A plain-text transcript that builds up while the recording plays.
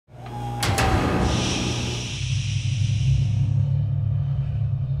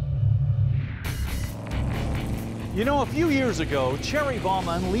You know, a few years ago, Cherry Bomb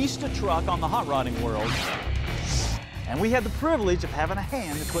unleashed a truck on the hot rodding world, and we had the privilege of having a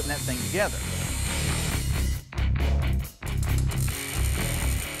hand in putting that thing together.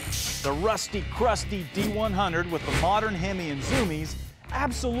 The rusty, crusty D100 with the modern Hemi and Zoomies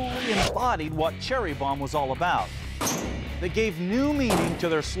absolutely embodied what Cherry Bomb was all about. They gave new meaning to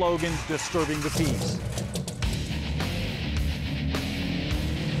their slogan, disturbing the peace.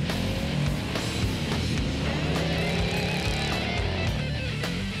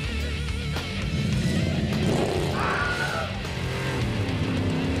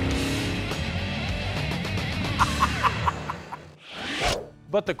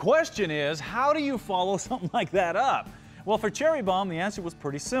 But the question is, how do you follow something like that up? Well, for Cherry Bomb, the answer was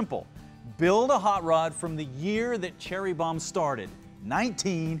pretty simple. Build a hot rod from the year that Cherry Bomb started,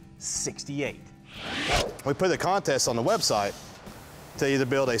 1968. We put a contest on the website to either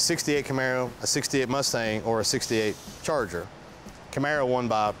build a 68 Camaro, a 68 Mustang, or a 68 Charger. Camaro won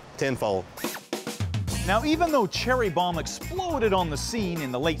by tenfold. Now, even though Cherry Bomb exploded on the scene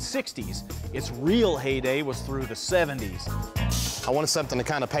in the late 60s, its real heyday was through the 70s. I wanted something to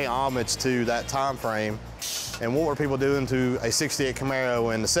kind of pay homage to that time frame. And what were people doing to a 68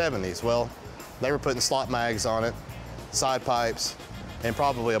 Camaro in the 70s? Well, they were putting slot mags on it, side pipes, and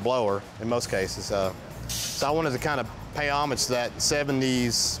probably a blower in most cases. So I wanted to kind of pay homage to that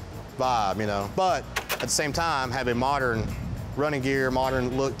 70s vibe, you know. But at the same time, have a modern running gear,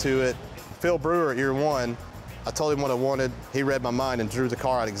 modern look to it. Phil Brewer at year one, I told him what I wanted. He read my mind and drew the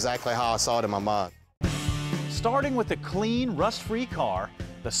car out exactly how I saw it in my mind. Starting with a clean, rust-free car,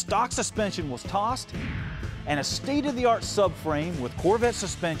 the stock suspension was tossed, and a state-of-the-art subframe with Corvette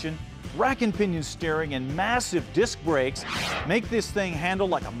suspension, rack and pinion steering, and massive disc brakes make this thing handle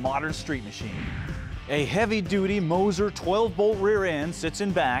like a modern street machine. A heavy-duty Moser 12-bolt rear end sits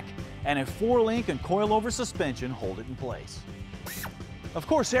in back, and a 4-link and coilover suspension hold it in place. Of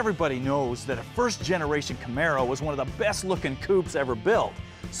course, everybody knows that a first-generation Camaro was one of the best-looking coupes ever built,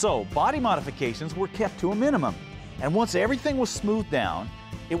 so body modifications were kept to a minimum. And once everything was smoothed down,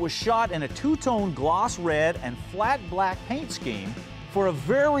 it was shot in a two-tone gloss red and flat black paint scheme for a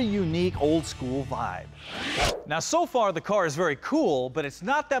very unique old-school vibe. Now, so far, the car is very cool, but it's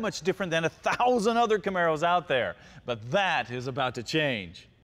not that much different than 1,000 other Camaros out there. But that is about to change.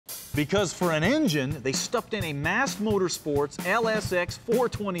 Because for an engine, they stuffed in a Massed Motorsports LSX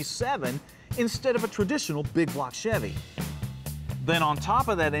 427 instead of a traditional big block Chevy. Then on top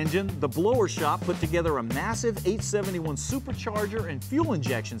of that engine, the blower shop put together a massive 871 supercharger and fuel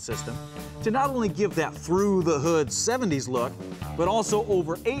injection system to not only give that through-the-hood 70s look, but also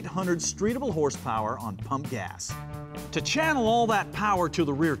over 800 streetable horsepower on pump gas. To channel all that power to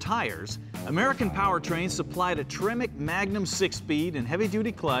the rear tires, American Powertrain supplied a Tremec Magnum 6-speed and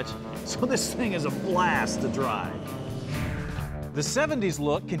heavy-duty clutch, so this thing is a blast to drive. The 70s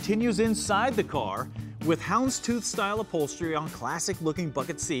look continues inside the car, with houndstooth-style upholstery on classic-looking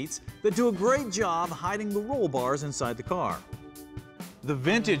bucket seats that do a great job hiding the roll bars inside the car. The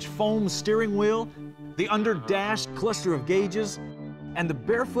vintage foam steering wheel, the under-dash cluster of gauges, and the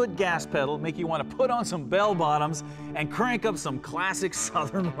barefoot gas pedal make you want to put on some bell-bottoms and crank up some classic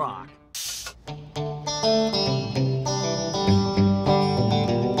Southern rock.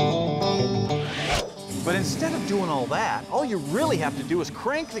 But instead of doing all that, all you really have to do is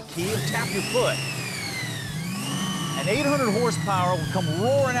crank the key and tap your foot. And 800 horsepower will come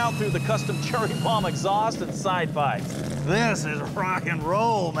roaring out through the custom Cherry Bomb exhaust and side pipes. This is rock and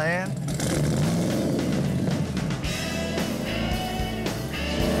roll, man.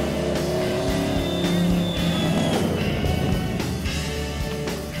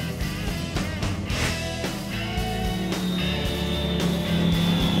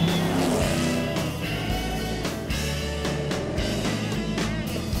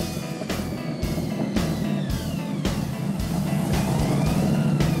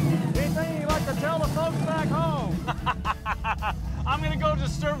 I'm gonna go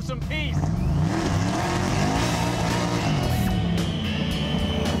disturb some peace.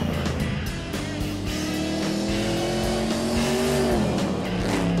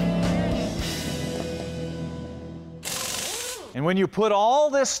 And when you put all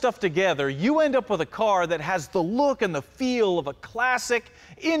this stuff together, you end up with a car that has the look and the feel of a classic,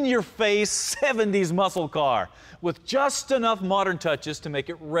 in-your-face 70s muscle car, with just enough modern touches to make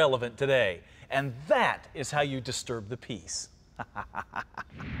it relevant today. And that is how you disturb the peace.